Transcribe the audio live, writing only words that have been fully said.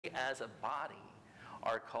as a body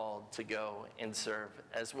are called to go and serve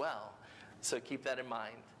as well. So keep that in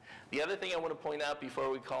mind. The other thing I want to point out before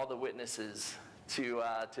we call the witnesses to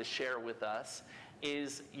share with us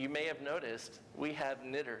is you may have noticed we have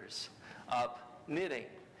knitters up knitting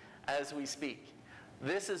as we speak.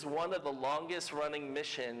 This is one of the longest running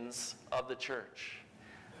missions of the church.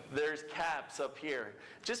 There's caps up here.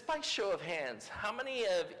 Just by show of hands, how many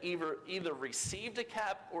have either received a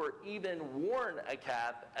cap or even worn a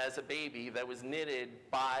cap as a baby that was knitted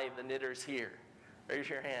by the knitters here? Raise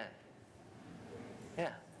your hand.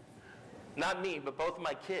 Yeah. Not me, but both of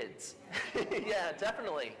my kids. Yeah,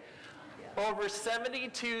 definitely. Over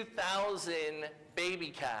 72,000 baby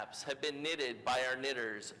caps have been knitted by our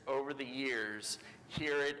knitters over the years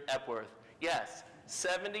here at Epworth. Yes,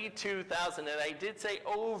 72,000, and I did say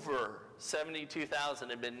over 72,000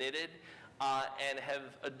 have been knitted and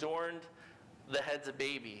have adorned the heads of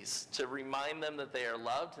babies to remind them that they are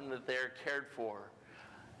loved and that they are cared for.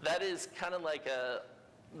 That is kind of like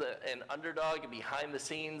an underdog, behind the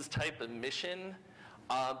scenes type of mission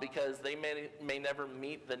because they may never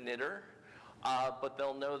meet the knitter, but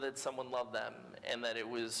they'll know that someone loved them and that it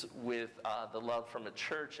was with the love from a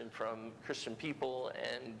church and from Christian people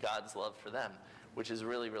and God's love for them, which is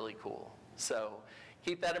really, really cool. So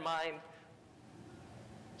keep that in mind.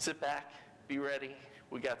 Sit back, be ready.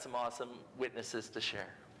 We got some awesome witnesses to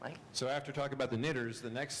share. Mike? So after talking about the knitters, the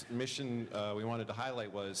next mission we wanted to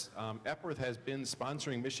highlight was Epworth has been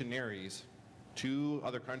sponsoring missionaries to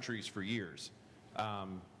other countries for years.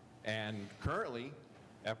 And currently,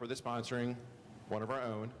 Epworth is sponsoring one of our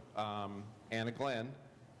own, Anna Glenn,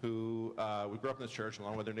 who we grew up in this church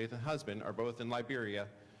along with her Nathan husband, are both in Liberia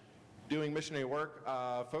doing missionary work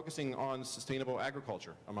focusing on sustainable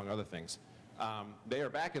agriculture, among other things. They are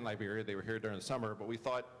back in Liberia. They were here during the summer, but we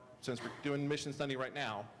thought since we're doing mission study right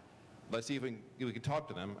now, let's see if we can talk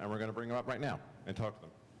to them, and we're going to bring them up right now and talk to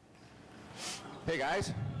them. Hey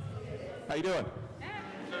guys, how you doing?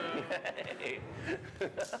 Hey.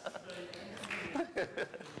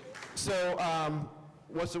 So,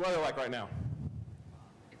 what's the weather like right now?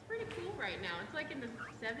 It's pretty cool right now. It's like in the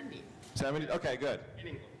 70s. 70? Okay, good.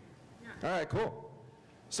 Yeah. All right, cool.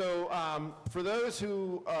 So, for those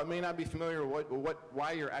who may not be familiar with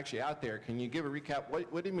why you're actually out there, can you give a recap? What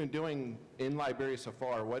have you been doing in Liberia so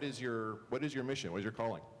far? What is your mission? What is your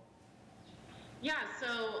calling? Yeah,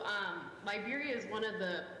 so Liberia is one of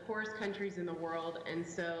the poorest countries in the world, and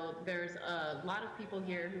so there's a lot of people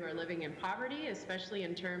here who are living in poverty, especially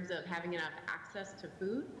in terms of having enough access to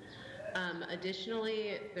food.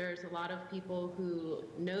 Additionally, there's a lot of people who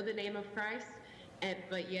know the name of Christ,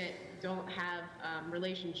 but yet don't have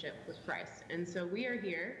relationship with Christ. And so we are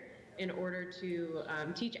here in order to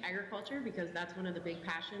teach agriculture, because that's one of the big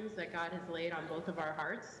passions that God has laid on both of our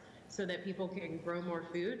hearts, so that people can grow more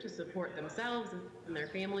food to support themselves and their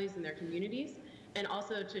families and their communities, and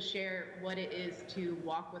also to share what it is to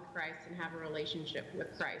walk with Christ and have a relationship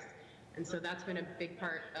with Christ. And so that's been a big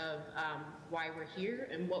part of why we're here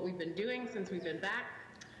and what we've been doing since we've been back.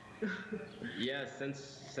 Yeah,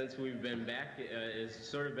 since we've been back, it's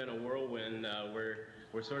sort of been a whirlwind.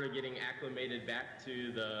 We're sort of getting acclimated back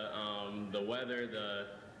to the weather, the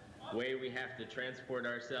way we have to transport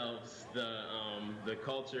ourselves, the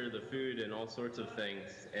culture, the food, and all sorts of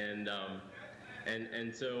things. And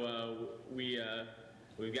so we've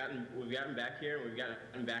gotten back here, and we've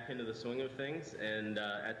gotten back into the swing of things, and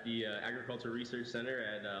at the Agriculture Research Center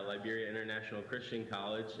at Liberia International Christian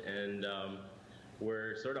College, and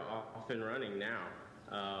we're sort of off and running now.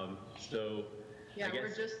 Yeah,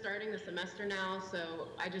 we're just starting the semester now, so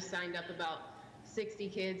I just signed up about 60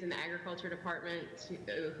 kids in the agriculture department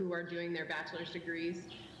who are doing their bachelor's degrees.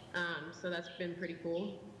 So that's been pretty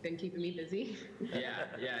cool. Been keeping me busy. Yeah,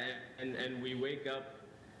 and we wake up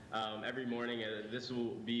every morning. This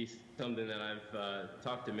will be something that I've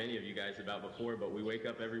talked to many of you guys about before, but we wake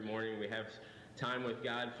up every morning, we have time with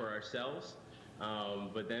God for ourselves,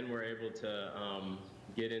 but then we're able to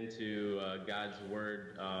get into God's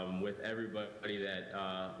Word with everybody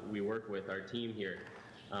that we work with, our team here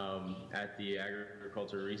at the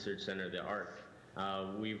Agriculture Research Center, the ARC.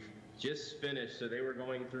 We've just finished, so they were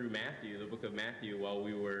going through Matthew, the book of Matthew, while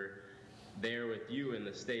we were there with you in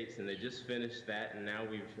the States, and they just finished that, and now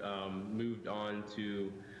we've moved on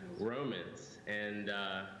to Romans, and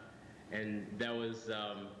that was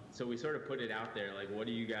so we sort of put it out there, like, what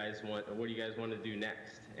do you guys want to do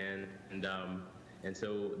next? And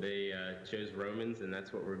so they chose Romans, and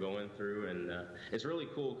that's what we're going through. And it's really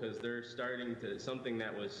cool because they're starting to, something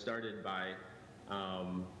that was started by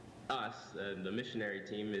us, the missionary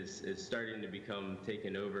team, is starting to become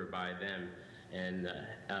taken over by them. and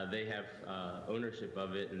they have ownership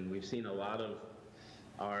of it, and we've seen a lot of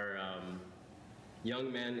our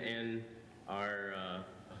young men and our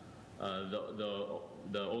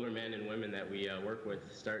the older men and women that we work with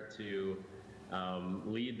start to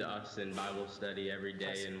lead us in Bible study every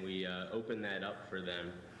day, and we open that up for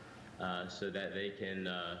them so that they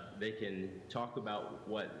can talk about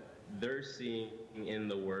what they're seeing in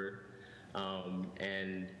the Word,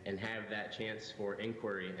 and have that chance for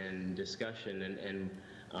inquiry and discussion,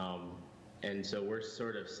 and so we're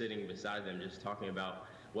sort of sitting beside them, just talking about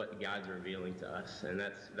what God's revealing to us, and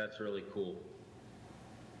that's really cool.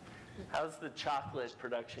 How's the chocolate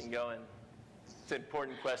production going? It's an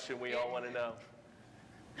important question we all want to know.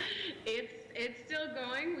 It's still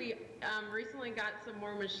going. We recently got some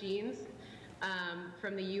more machines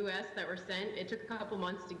from the U.S. that were sent. It took a couple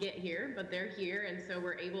months to get here, but they're here, and so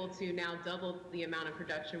we're able to now double the amount of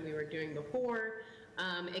production we were doing before.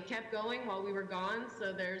 It kept going while we were gone,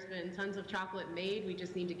 so there's been tons of chocolate made. We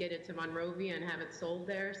just need to get it to Monrovia and have it sold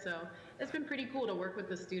there. So it's been pretty cool to work with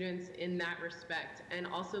the students in that respect, and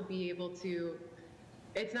also be able to,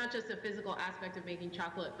 it's not just a physical aspect of making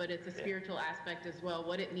chocolate, but it's a spiritual aspect as well,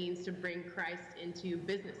 what it means to bring Christ into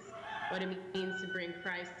business, what it means to bring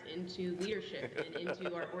Christ into leadership and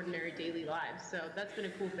into our ordinary daily lives. So that's been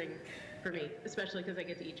a cool thing for me, especially because I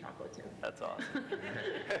get to eat chocolate too. That's awesome.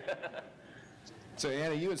 So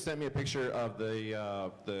Anna, you had sent me a picture of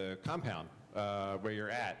the compound where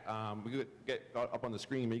you're at. We could get up on the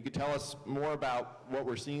screen, but you could tell us more about what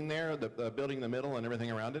we're seeing there, the building in the middle and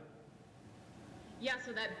everything around it? Yeah,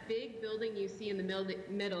 so that big building you see in the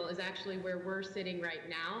middle is actually where we're sitting right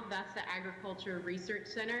now. That's the Agriculture Research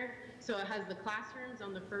Center. So it has the classrooms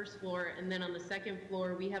on the first floor, and then on the second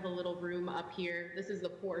floor, we have a little room up here. This is the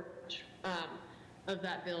porch of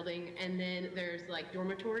that building. And then there's like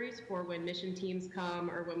dormitories for when mission teams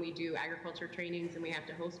come or when we do agriculture trainings and we have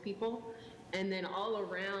to host people. And then all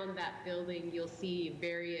around that building, you'll see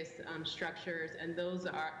various structures, and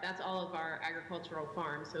that's all of our agricultural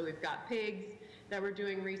farms. So we've got pigs that we're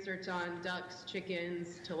doing research on, ducks,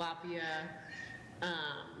 chickens, tilapia. I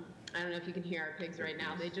don't know if you can hear our pigs right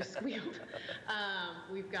now. They just squealed.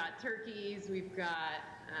 We've got turkeys. We've got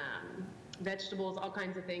vegetables, all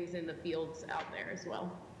kinds of things in the fields out there as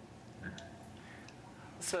well.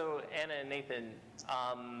 So Anna and Nathan,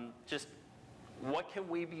 just what can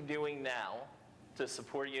we be doing now to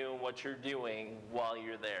support you and what you're doing while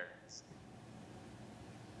you're there?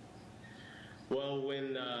 Well,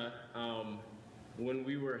 when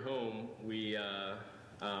we were home, we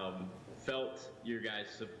felt your guys'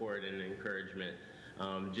 support and encouragement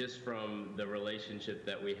just from the relationship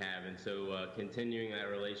that we have. And so continuing that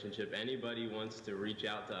relationship, anybody wants to reach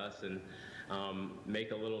out to us and make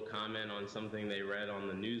a little comment on something they read on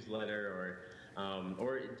the newsletter,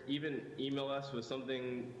 or even email us with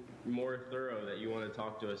something more thorough that you want to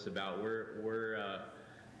talk to us about.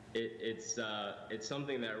 It's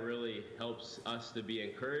something that really helps us to be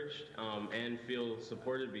encouraged and feel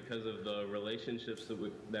supported because of the relationships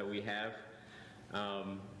that we have.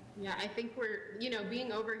 Yeah, I think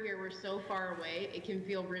being over here, we're so far away, it can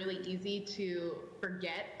feel really easy to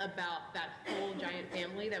forget about that whole giant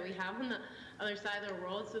family that we have on the other side of the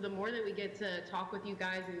world. So the more that we get to talk with you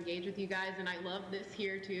guys and engage with you guys, and I love this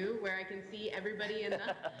here too, where I can see everybody in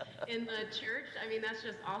the church. I mean, that's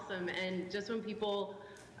just awesome. And just when people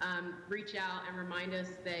reach out and remind us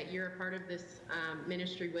that you're a part of this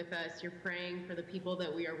ministry with us, you're praying for the people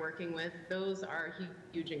that we are working with, those are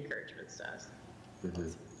huge encouragements to us. Mm-hmm.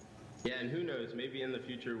 Yeah, and who knows, maybe in the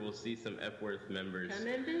future we'll see some Epworth members Come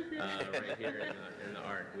and visit. right here in the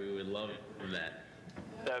Ark. We would love that.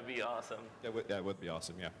 That'd be awesome. That would be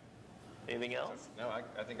awesome, yeah. Anything else? No,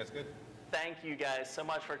 I think that's good. Thank you guys so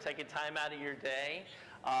much for taking time out of your day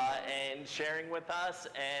and sharing with us.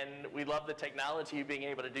 And we love the technology, being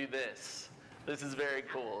able to do this. This is very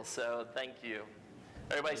cool, so thank you.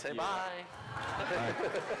 Everybody say bye.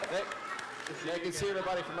 They can see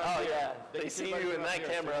everybody from up here. Oh, yeah. They see you in that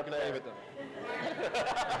camera up there.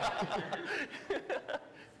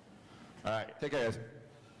 All right. Take care, guys.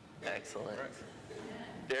 Excellent.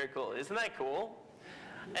 Very cool. Isn't that cool?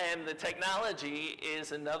 And the technology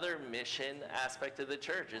is another mission aspect of the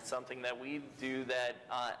church. It's something that we do that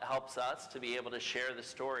helps us to be able to share the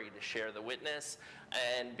story, to share the witness,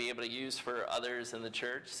 and be able to use for others in the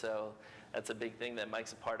church. So that's a big thing that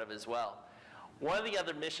Mike's a part of as well. One of the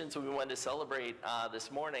other missions we wanted to celebrate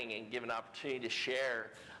this morning and give an opportunity to share,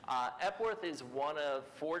 Epworth is one of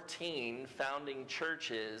 14 founding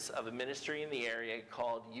churches of a ministry in the area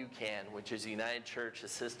called UCAN, which is United Church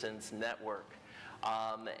Assistance Network.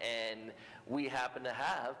 And we happen to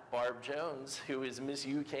have Barb Jones, who is Miss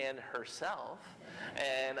UCAN herself,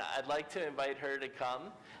 and I'd like to invite her to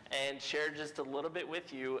come and share just a little bit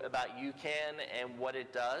with you about UCAN and what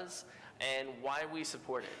it does and why we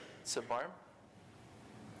support it. So Barb?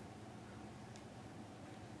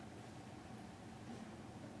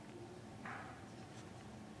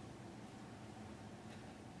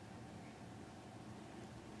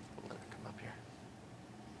 Let her come up here.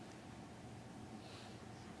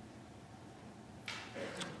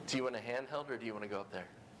 Do you want a handheld or do you want to go up there?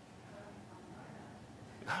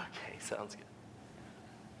 Okay, sounds good.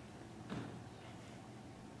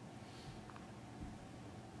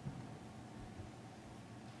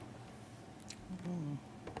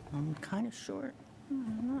 I'm kind of short. I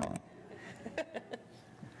don't know.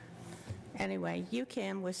 Anyway,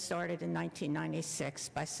 UCAN was started in 1996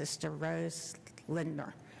 by Sister Rose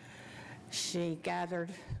Lindner. She gathered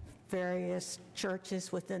various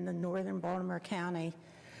churches within the northern Baltimore County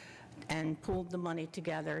and pooled the money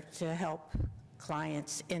together to help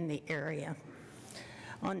clients in the area.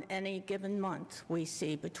 On any given month, we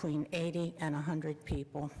see between 80 and 100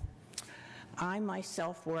 people. I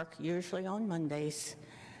myself work usually on Mondays,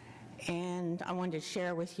 and I wanted to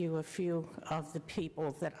share with you a few of the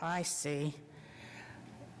people that I see.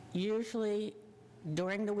 Usually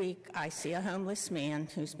during the week, I see a homeless man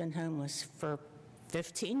who's been homeless for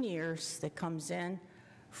 15 years that comes in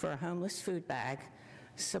for a homeless food bag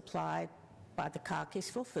supplied by the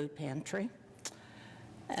Cockeysville Food Pantry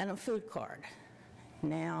and a food card.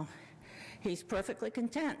 Now, he's perfectly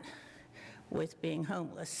content with being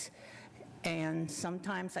homeless. And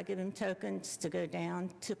sometimes I give him tokens to go down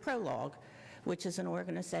to Prologue, which is an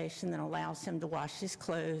organization that allows him to wash his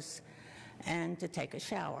clothes and to take a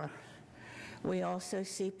shower. We also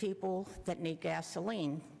see people that need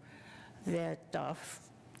gasoline that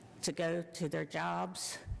to go to their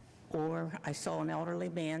jobs, or I saw an elderly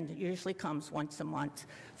man that usually comes once a month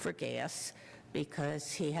for gas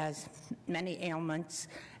because he has many ailments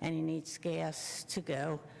and he needs gas to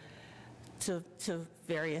go to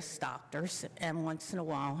various doctors, and once in a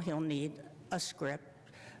while he'll need a script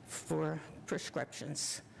for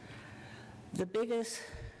prescriptions. The biggest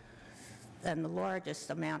and the largest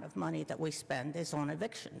amount of money that we spend is on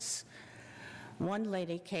evictions. One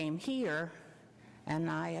lady came here and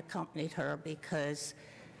I accompanied her because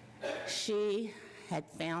she had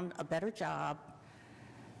found a better job.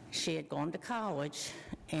 She had gone to college,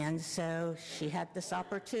 and so she had this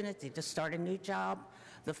opportunity to start a new job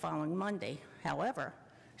the following Monday. However,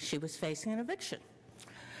 she was facing an eviction.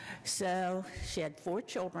 So she had 4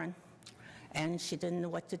 children, and she didn't know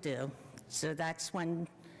what to do. So that's when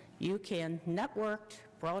UCAN networked,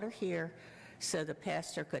 brought her here, so the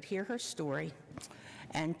pastor could hear her story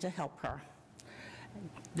and to help her.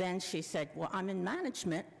 Then she said, well, I'm in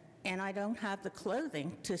management, and I don't have the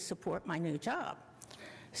clothing to support my new job.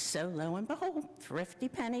 So lo and behold, Thrifty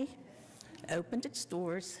Penny opened its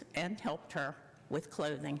doors and helped her with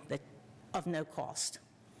clothing of no cost.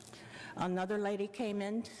 Another lady came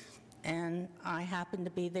in, and I happened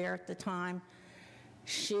to be there at the time.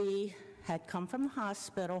 She had come from the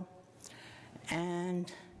hospital,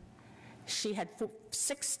 and she had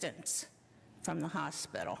 6 stints from the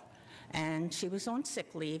hospital, and she was on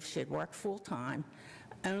sick leave. She had worked full-time,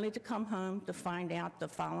 only to come home to find out the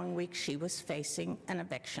following week she was facing an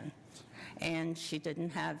eviction, and she didn't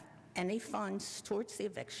have any funds towards the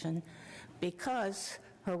eviction because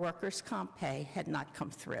her workers' comp pay had not come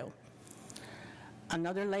through.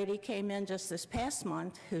 Another lady came in just this past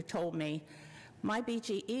month who told me, my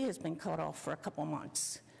BGE has been cut off for a couple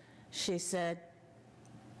months. She said,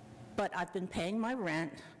 but I've been paying my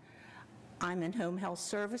rent, I'm in home health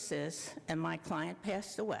services, and my client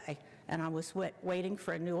passed away, and I was waiting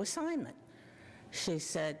for a new assignment. She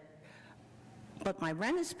said, but my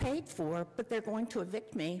rent is paid for, but they're going to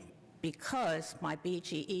evict me because my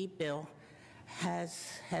BGE bill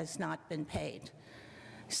has not been paid.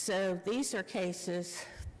 So these are cases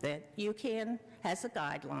that UCAN has a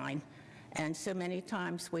guideline, and so many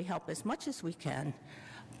times we help as much as we can,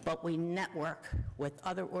 but we network with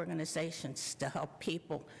other organizations to help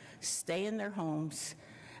people stay in their homes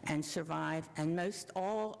and survive. And most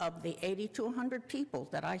all of the 80 to 100 people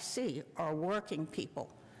that I see are working people.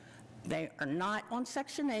 They are not on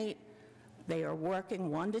Section 8. They are working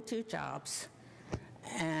 1 to 2 jobs,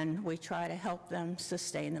 and we try to help them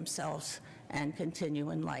sustain themselves and continue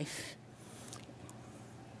in life.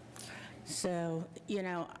 So, you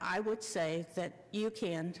know, I would say that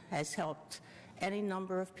UCAN has helped any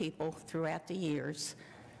number of people throughout the years,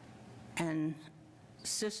 and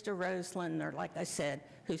Sister Rosalind, or like I said,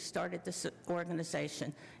 who started this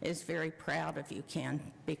organization, is very proud of you, Ken,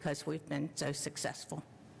 because we've been so successful.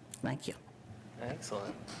 Thank you.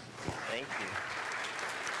 Excellent. Thank you.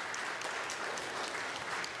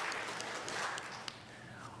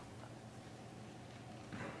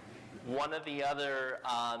 One of the other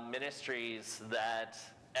ministries that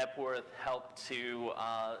Epworth helped to,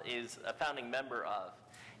 is a founding member of,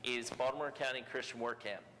 is Baltimore County Christian Work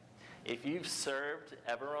Camp. If you've served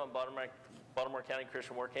ever on Baltimore County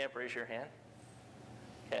Christian Work Camp, raise your hand.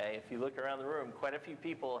 Okay, if you look around the room, quite a few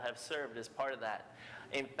people have served as part of that.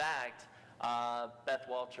 In fact, Beth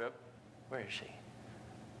Waltrip, where is she?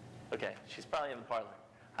 Okay, she's probably in the parlor.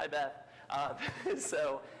 Hi, Beth.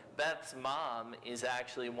 So Beth's mom is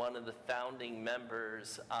actually one of the founding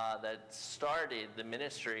members that started the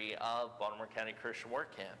ministry of Baltimore County Christian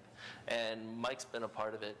Work Camp. And Mike's been a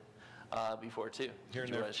part of it before too. Here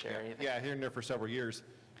Did you want to share anything? Yeah, here and there for several years.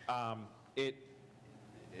 One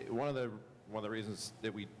of the reasons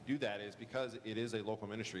that we do that is because it is a local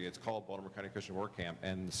ministry. It's called Baltimore County Christian Work Camp,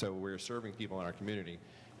 and so we're serving people in our community.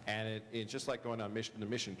 And it's just like going on the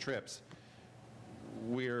mission trips.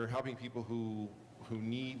 We're helping people who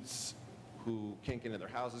can't get into their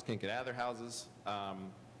houses, can't get out of their houses. I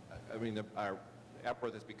mean, our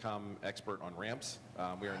Epworth has become expert on ramps.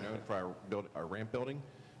 We are known for our ramp building,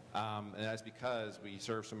 and that's because we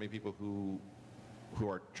serve so many people who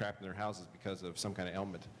are trapped in their houses because of some kind of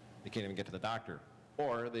ailment. They can't even get to the doctor,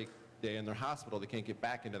 or they're in their hospital. They can't get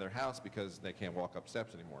back into their house because they can't walk up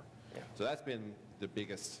steps anymore. Yeah. So that's been the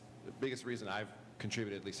biggest reason I've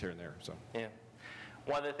contributed, at least here and there. So. Yeah.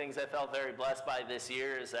 One of the things I felt very blessed by this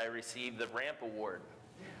year is I received the Ramp Award.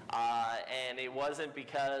 And it wasn't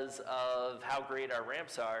because of how great our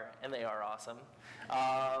ramps are, and they are awesome,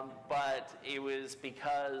 but it was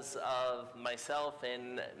because of myself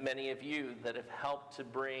and many of you that have helped to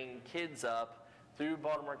bring kids up through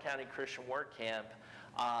Baltimore County Christian Work Camp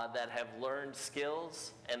that have learned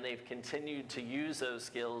skills, and they've continued to use those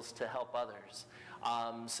skills to help others.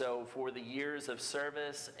 So for the years of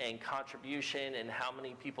service and contribution and how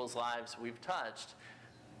many people's lives we've touched,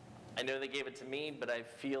 I know they gave it to me, but I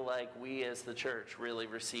feel like we as the church really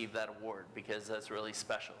received that award because that's really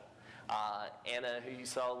special. Anna, who you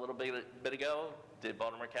saw a little bit ago, did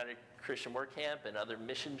Baltimore County Christian Work Camp and other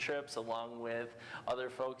mission trips along with other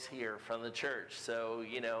folks here from the church. So,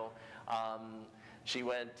 you know, she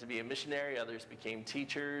went to be a missionary, others became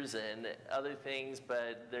teachers and other things,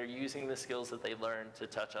 but they're using the skills that they learned to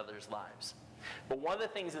touch others' lives. But one of the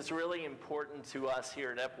things that's really important to us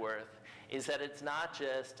here at Epworth is that it's not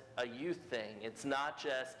just a youth thing, it's not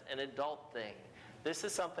just an adult thing. This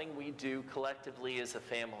is something we do collectively as a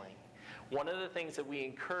family. One of the things that we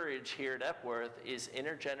encourage here at Epworth is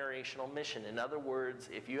intergenerational mission. In other words,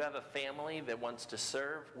 if you have a family that wants to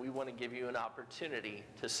serve, we want to give you an opportunity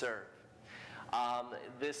to serve.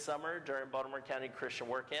 This summer during Baltimore County Christian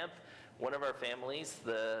Work Camp, one of our families,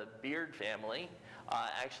 the Beard family,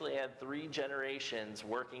 actually had 3 generations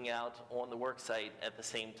working out on the work site at the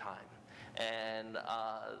same time. And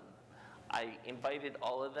I invited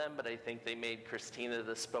all of them, but I think they made Christina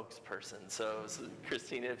the spokesperson. So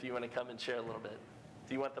Christina, if you want to come and share a little bit.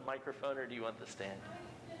 Do you want the microphone or do you want the stand?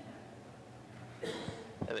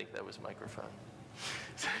 I think that was microphone.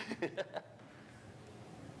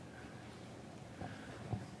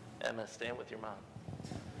 Emma, stand with your mom.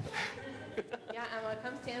 Yeah, Emma,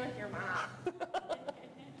 come stand with your mom.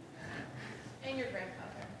 And your grandfather.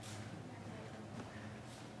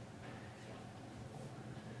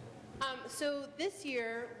 So this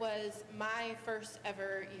year was my first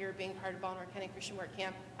ever year being part of Baltimore County Christian Work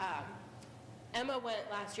Camp. Emma went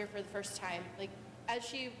last year for the first time. Like, as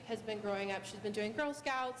she has been growing up, she's been doing Girl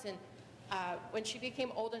Scouts, and when she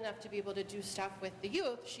became old enough to be able to do stuff with the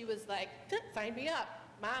youth, she was like, sign me up.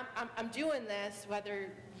 Mom, I'm doing this, whether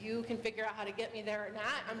you can figure out how to get me there or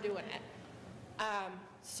not, I'm doing it.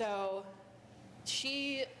 So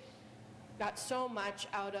she got so much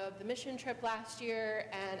out of the mission trip last year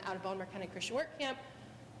and out of Baltimore County Christian Work Camp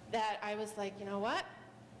that I was like, you know what?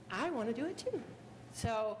 I want to do it too.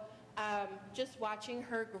 So just watching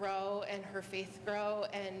her grow and her faith grow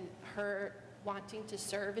and her wanting to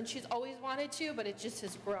serve, and she's always wanted to, but it just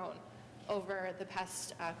has grown over the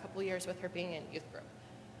past couple years with her being in youth group.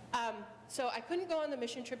 So I couldn't go on the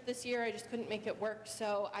mission trip this year. I just couldn't make it work.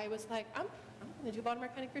 So I was like, I'm going to do Baltimore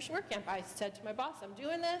County Christian Work Camp. I said to my boss, I'm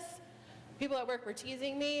doing this. People at work were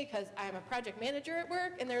teasing me because I'm a project manager at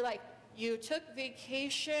work, and they're like, you took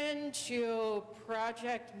vacation to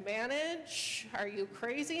project manage? Are you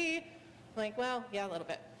crazy? I'm like, well, yeah, a little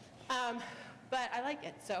bit. But I like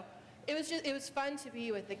it. So it was fun to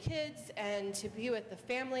be with the kids and to be with the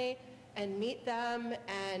family and meet them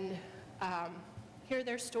and hear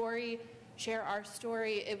their story, share our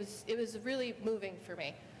story. It was really moving for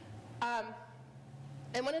me.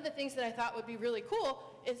 And one of the things that I thought would be really cool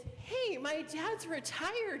is, hey, my dad's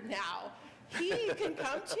retired now. He can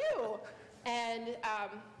come too. And,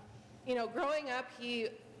 you know, growing up, he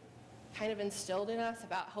kind of instilled in us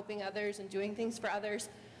about helping others and doing things for others.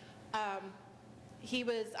 He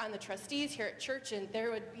was on the trustees here at church, and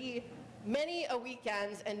there would be many a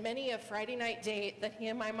weekends and many a Friday night date that he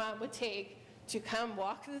and my mom would take to come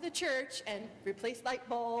walk through the church and replace light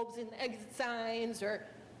bulbs and exit signs, or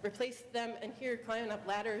replace them, and here climbing up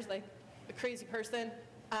ladders like a crazy person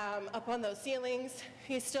up on those ceilings.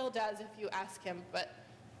 He still does if you ask him, but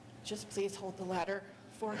just please hold the ladder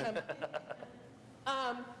for him.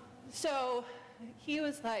 So he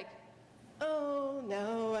was like, oh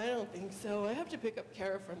no, I don't think so. I have to pick up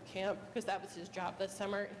Kara from camp, because that was his job this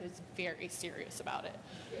summer. He was very serious about it,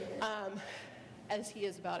 as he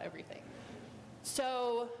is about everything.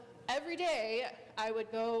 So every day I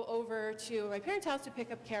would go over to my parents' house to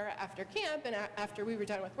pick up Kara after camp, and after we were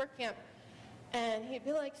done with work camp, and he'd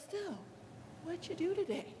be like, so, what'd you do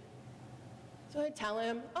today? So I'd tell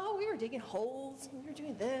him, oh, we were digging holes, and we were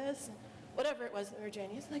doing this, and whatever it was that we were doing.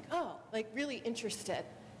 He's like, oh, like really interested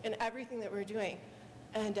in everything that we were doing.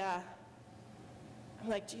 And I'm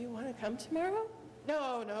like, do you want to come tomorrow?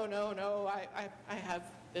 No, I have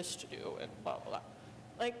this to do, and blah, blah, blah.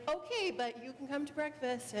 Like, okay, but you can come to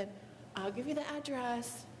breakfast, and I'll give you the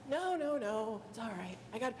address. No, it's all right.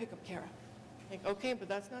 I got to pick up Kara. Like, okay, but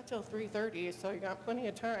that's not till 3:30, so you got plenty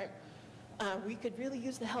of time. We could really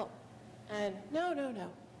use the help. And no.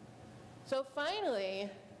 So finally,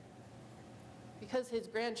 because his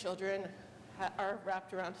grandchildren are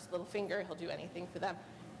wrapped around his little finger, he'll do anything for them,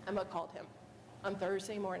 Emma called him on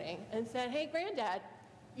Thursday morning and said, hey, Granddad,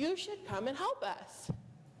 you should come and help us.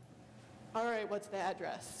 All right, what's the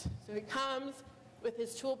address? So he comes with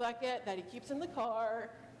his tool bucket that he keeps in the car,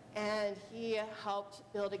 and he helped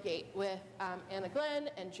build a gate with Anna Glenn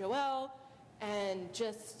and Joelle, and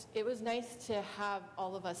just, it was nice to have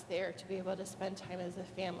all of us there to be able to spend time as a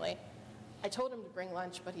family. I told him to bring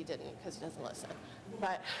lunch, but he didn't, because he doesn't listen.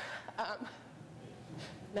 But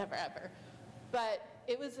never ever. But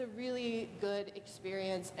it was a really good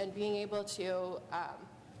experience, and being able to, I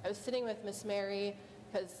was sitting with Miss Mary,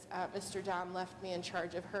 because Mr. Dom left me in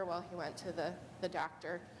charge of her while he went to the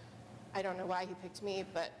doctor. I don't know why he picked me,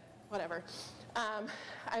 but whatever.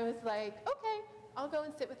 I was like, okay, I'll go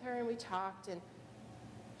and sit with her, and we talked, and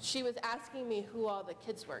she was asking me who all the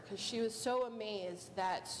kids were, because she was so amazed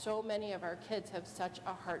that so many of our kids have such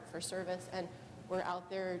a heart for service and were out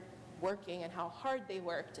there working, and how hard they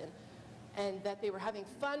worked, and that they were having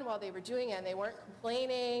fun while they were doing it, and they weren't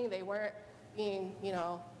complaining, they weren't being, you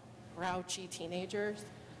know, grouchy teenagers.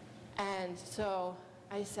 And so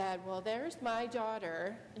I said, well, there's my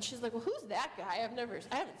daughter. And she's like, well, who's that guy?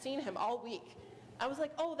 I haven't seen him all week. I was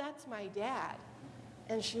like, oh, that's my dad.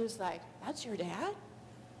 And she was like, that's your dad?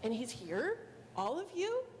 And he's here? All of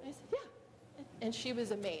you? And I said, yeah. And she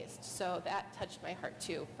was amazed. So that touched my heart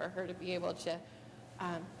too, for her to be able to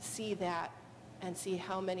see that and see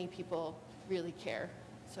how many people really care.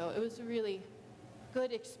 So it was a really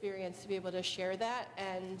good experience to be able to share that.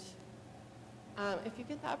 And if you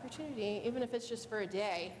get the opportunity, even if it's just for a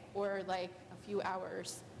day or like a few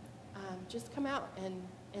hours, just come out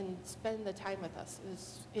and spend the time with us.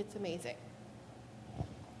 It's amazing.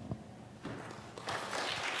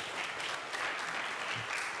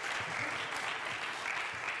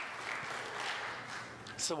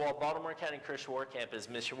 So while Baltimore County Christian Work Camp is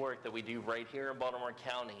mission work that we do right here in Baltimore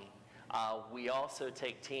County, we also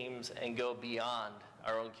take teams and go beyond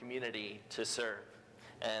our own community to serve.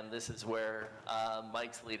 And this is where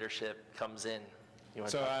Mike's leadership comes in. You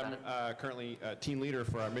want to So talk about I'm currently a team leader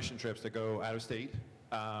for our mission trips that go out of state.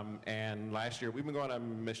 And last year, we've been going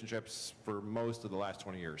on mission trips for most of the last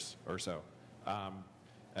 20 years or so.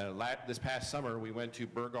 This past summer, we went to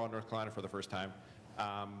Burgaw, North Carolina for the first time,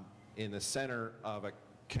 in the center of a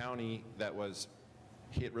county that was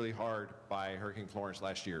hit really hard by Hurricane Florence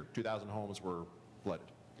last year. 2,000 homes were flooded.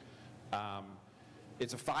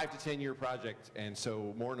 It's a 5 to 10 year project, and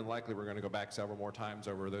so more than likely we're going to go back several more times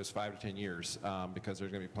over those 5 to 10 years because there's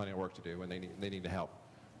going to be plenty of work to do, and they need to help.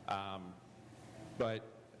 But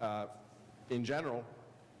in general,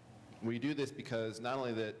 we do this because not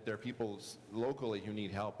only that there are people locally who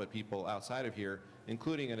need help, but people outside of here,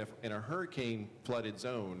 including in a hurricane flooded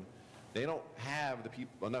zone, they don't have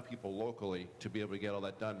enough people locally to be able to get all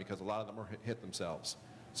that done because a lot of them are hit themselves.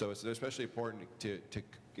 So it's especially important to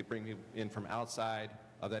bring people in from outside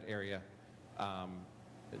that area,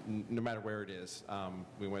 no matter where it is.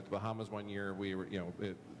 We went to Bahamas one year. We were,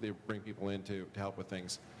 they bring people in to help with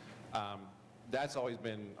things. That's always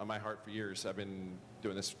been on my heart for years. I've been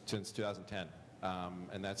doing this since 2010,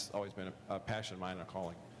 and that's always been a passion of mine and a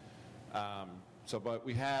calling. But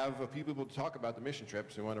we have a few people to talk about the mission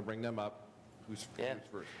trips. We want to bring them up. Who's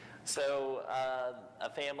first? So a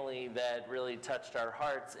family that really touched our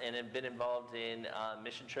hearts and have been involved in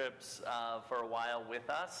mission trips for a while with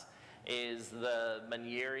us is the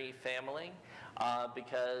Manieri family,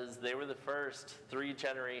 because they were the first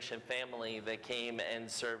three-generation family that came and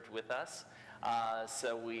served with us.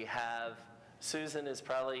 So we have Susan is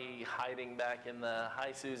probably hiding back in the,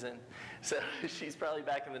 hi Susan, so she's probably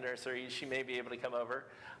back in the nursery. She may be able to come over.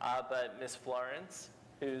 But Miss Florence,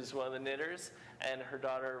 who's one of the knitters, and her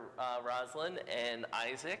daughter Rosalind and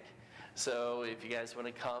Isaac. So if you guys want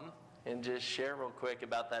to come and just share real quick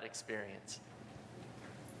about that experience.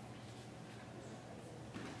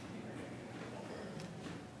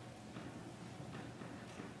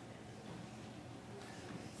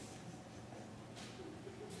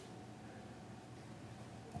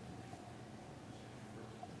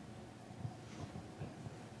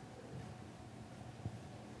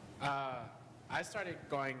 I started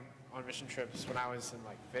going on mission trips when I was in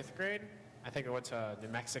like 5th grade. I think I went to New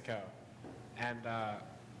Mexico, and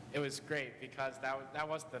it was great because that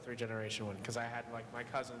was the three-generation one, because I had like my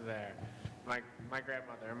cousin there, my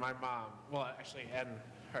grandmother, and my mom. Well, actually, and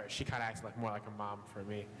her. She kind of acts like more like a mom for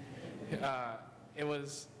me. It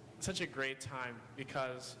was such a great time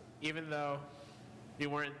because even though we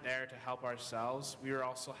weren't there to help ourselves, we were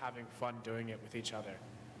also having fun doing it with each other.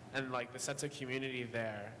 And like the sense of community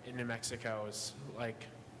there in New Mexico was like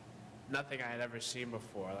nothing I had ever seen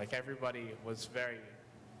before. Like everybody was very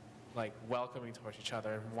like welcoming towards each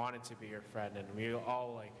other and wanted to be your friend, and we were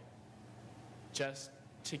all like just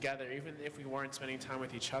together, even if we weren't spending time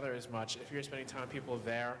with each other as much. If you were spending time with people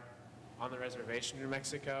there on the reservation in New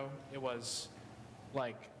Mexico, it was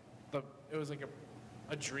like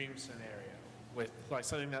a dream scenario with like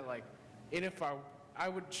something that like, and if I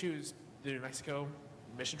would choose the New Mexico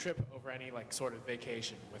mission trip over any like sort of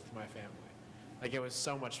vacation with my family. Like it was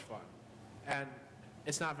so much fun. And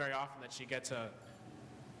it's not very often that you get to,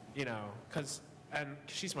 and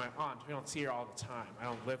she's my aunt, we don't see her all the time. I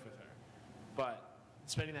don't live with her. But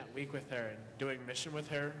spending that week with her and doing mission with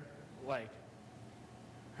her, like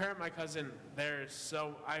her and my cousin,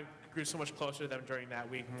 I grew so much closer to them during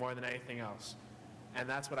that week more than anything else. And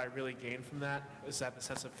that's what I really gained from that, is that the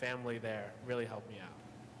sense of family there really helped me out.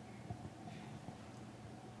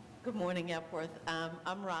 Good morning, Epworth.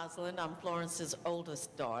 I'm Rosalind. I'm Florence's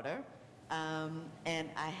oldest daughter. And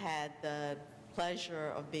I had the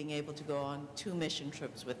pleasure of being able to go on 2 mission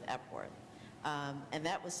trips with Epworth. And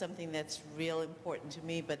that was something that's real important to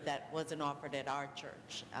me, but that wasn't offered at our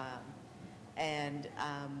church.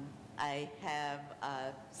 I have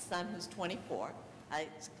a son who's 24.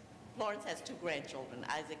 Florence has 2 grandchildren,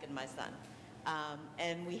 Isaac and my son.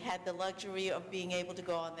 And we had the luxury of being able to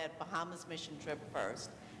go on that Bahamas mission trip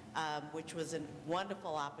first. Which was a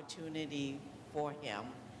wonderful opportunity for him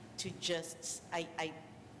to just, I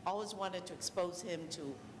always wanted to expose him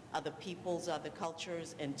to other peoples, other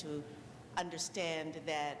cultures, and to understand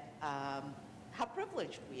that how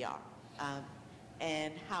privileged we are,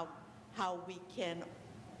 and how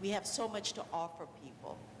we have so much to offer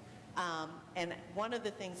people. And one of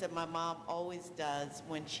the things that my mom always does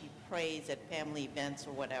when she prays at family events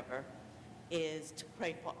or whatever is to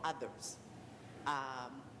pray for others.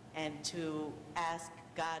 And to ask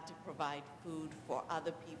God to provide food for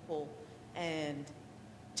other people and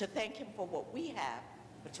to thank him for what we have,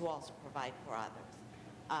 but to also provide for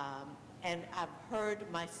others. And I've heard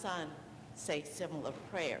my son say similar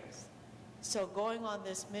prayers. So going on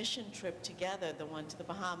this mission trip together, the one to the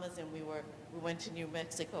Bahamas, and we went to New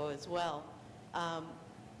Mexico as well,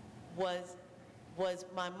 was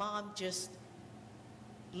my mom just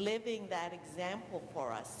living that example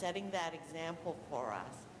for us, setting that example for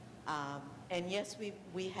us. And yes,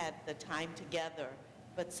 we had the time together,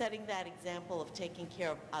 but setting that example of taking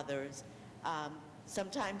care of others.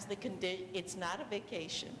 Sometimes it's not a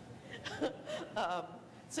vacation.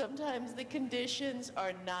 Sometimes the conditions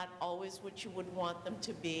are not always what you would want them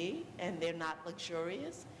to be, and they're not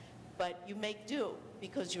luxurious, but you make do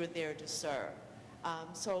because you're there to serve.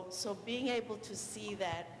 So being able to see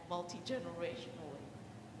that multi-generationally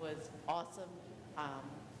was awesome.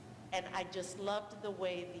 And I just loved the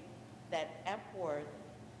way that Epworth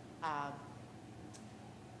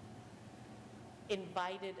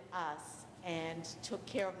invited us and took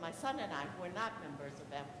care of my son and I, who are not members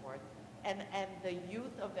of Epworth, and the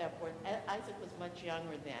youth of Epworth, Isaac was much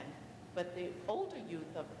younger then, but the older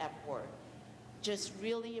youth of Epworth just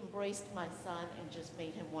really embraced my son and just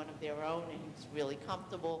made him one of their own, and he was really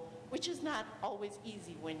comfortable, which is not always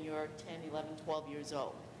easy when you're 10, 11, 12 years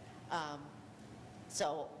old.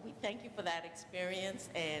 So we thank you for that experience,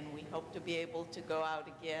 and we hope to be able to go out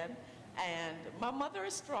again. And my mother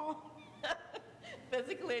is strong,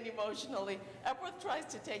 physically and emotionally. Epworth tries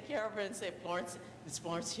to take care of her and say, Florence, Miss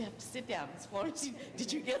Florence, you have to sit down. Miss Florence,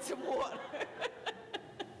 did you get some water?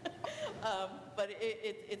 But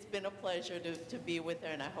it's been a pleasure to be with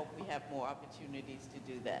her, and I hope we have more opportunities to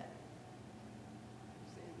do that.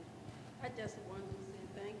 I just want to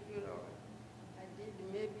say thank you, Lord. I did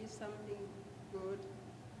maybe something good,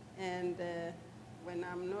 and when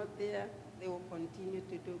I'm not there, they will continue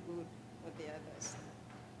to do good for the others.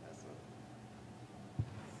 That's all.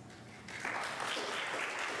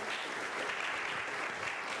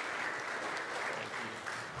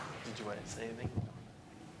 Did you want to say anything?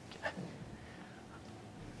 Okay.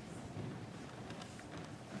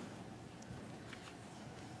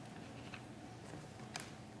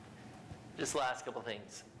 Just last couple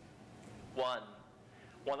things. One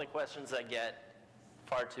of the questions I get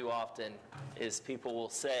far too often is people will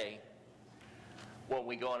say, when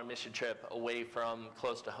we go on a mission trip away from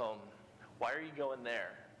close to home, why are you going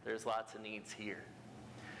there? There's lots of needs here.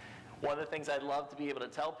 One of the things I'd love to be able to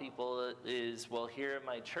tell people is, well, here at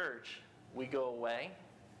my church, we go away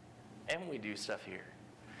and we do stuff here.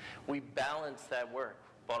 We balance that work.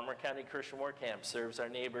 Baltimore County Christian Work Camp serves our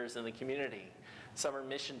neighbors in the community. Summer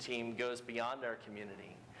Mission Team goes beyond our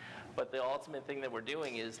community. But the ultimate thing that we're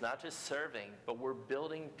doing is not just serving, but we're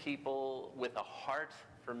building people with a heart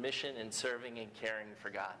for mission and serving and caring for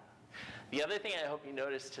God. The other thing I hope you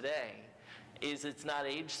notice today is it's not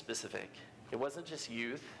age specific. It wasn't just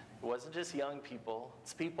youth. It wasn't just young people.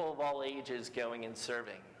 It's people of all ages going and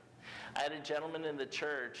serving. I had a gentleman in the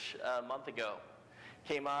church a month ago,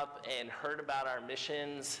 came up and heard about our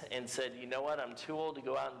missions and said, you know what, I'm too old to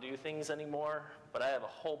go out and do things anymore, but I have a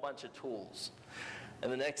whole bunch of tools.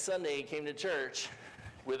 And the next Sunday he came to church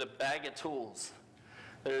with a bag of tools.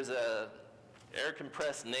 There's a air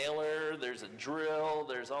compressed nailer, there's a drill,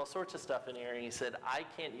 there's all sorts of stuff in here. And he said, I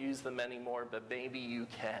can't use them anymore, but maybe you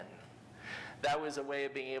can. That was a way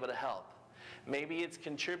of being able to help. Maybe it's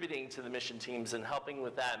contributing to the mission teams and helping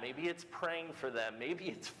with that. Maybe it's praying for them. Maybe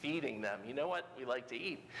it's feeding them. You know what? We like to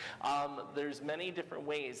eat. There's many different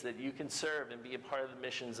ways that you can serve and be a part of the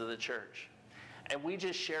missions of the church. And we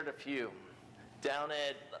just shared a few. Down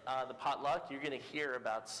at the potluck, you're going to hear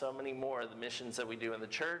about so many more of the missions that we do in the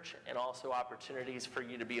church and also opportunities for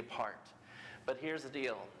you to be a part. But here's the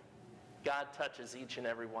deal. God touches each and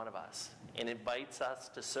every one of us and invites us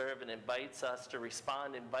to serve and invites us to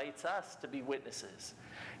respond, invites us to be witnesses.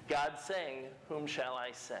 God's saying, whom shall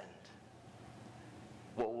I send?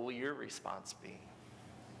 What will your response be?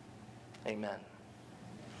 Amen.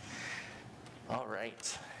 All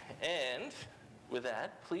right. And with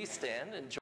that, please stand and join